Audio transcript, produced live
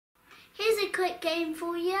Here's a quick game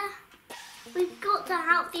for you. We've got to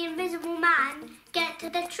help the invisible man get to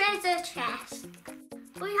the treasure chest.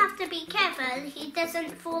 We have to be careful he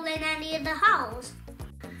doesn't fall in any of the holes.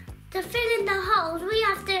 To fill in the holes, we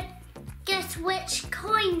have to guess which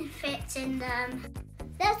coin fits in them.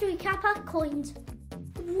 Let's recap our coins.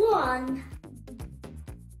 1,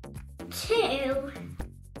 2,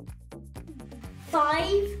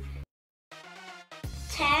 5,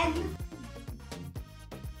 10,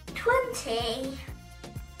 20,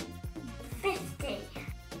 50,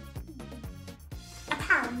 a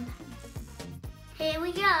pound. Here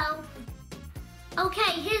we go.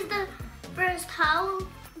 Okay, here's the first hole.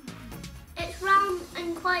 It's round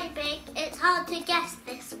and quite big. It's hard to guess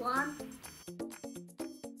this one.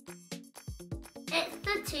 It's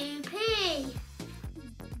the 2p.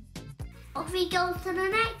 Off we go to the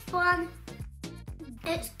next one.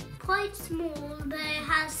 It's quite small, but it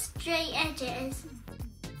has straight edges.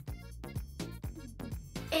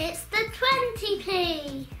 It's the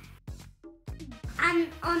 20p. And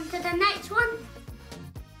on to the next one.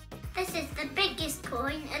 This is the biggest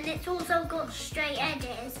coin and it's also got straight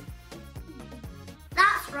edges.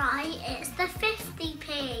 That's right, it's the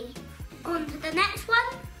 50p. On to the next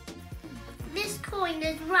one. This coin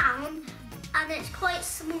is round and it's quite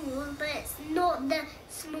small, but it's not the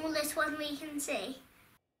smallest one we can see.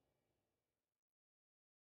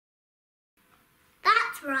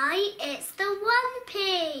 That's right, it's the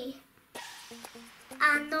 1p.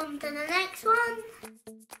 And on to the next one.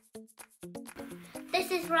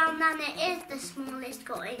 This is round and it is the smallest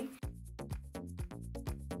coin.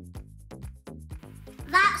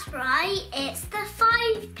 That's right, it's the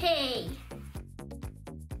 5p.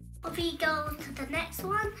 Off we go to the next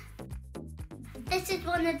one. This is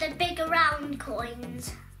one of the bigger round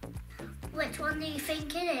coins. Which one do you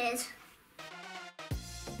think it is?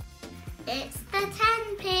 It's the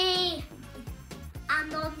 10p.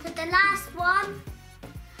 And on to the last one.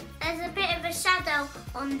 There's a bit of a shadow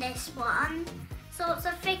on this one. So it's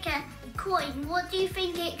a thicker coin. What do you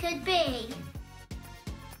think it could be?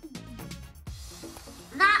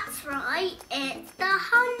 That's right, it's the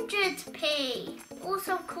 100p,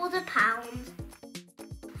 also called a pound.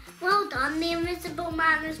 Well done, the invisible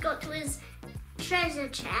man has got to his treasure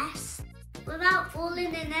chest without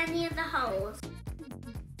falling in any of the holes.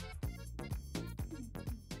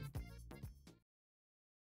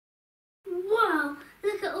 Wow,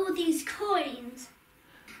 look at all these coins.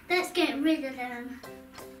 Let's get rid of them.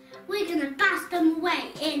 We're going to bash them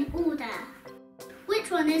away in order.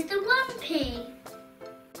 Which one is the 1p?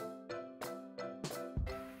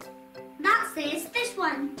 That's this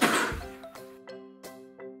one.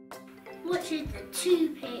 Which is the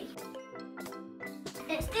 2p?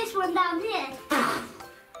 It's this one down here.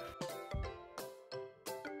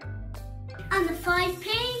 And the 5p?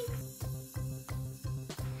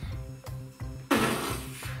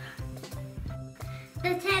 The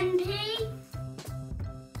 10p?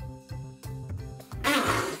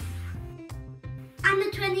 And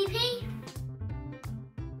the 20p?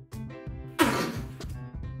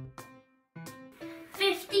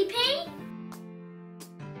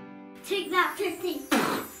 Take that 50.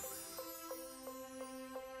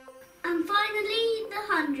 And finally, the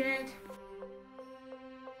 100.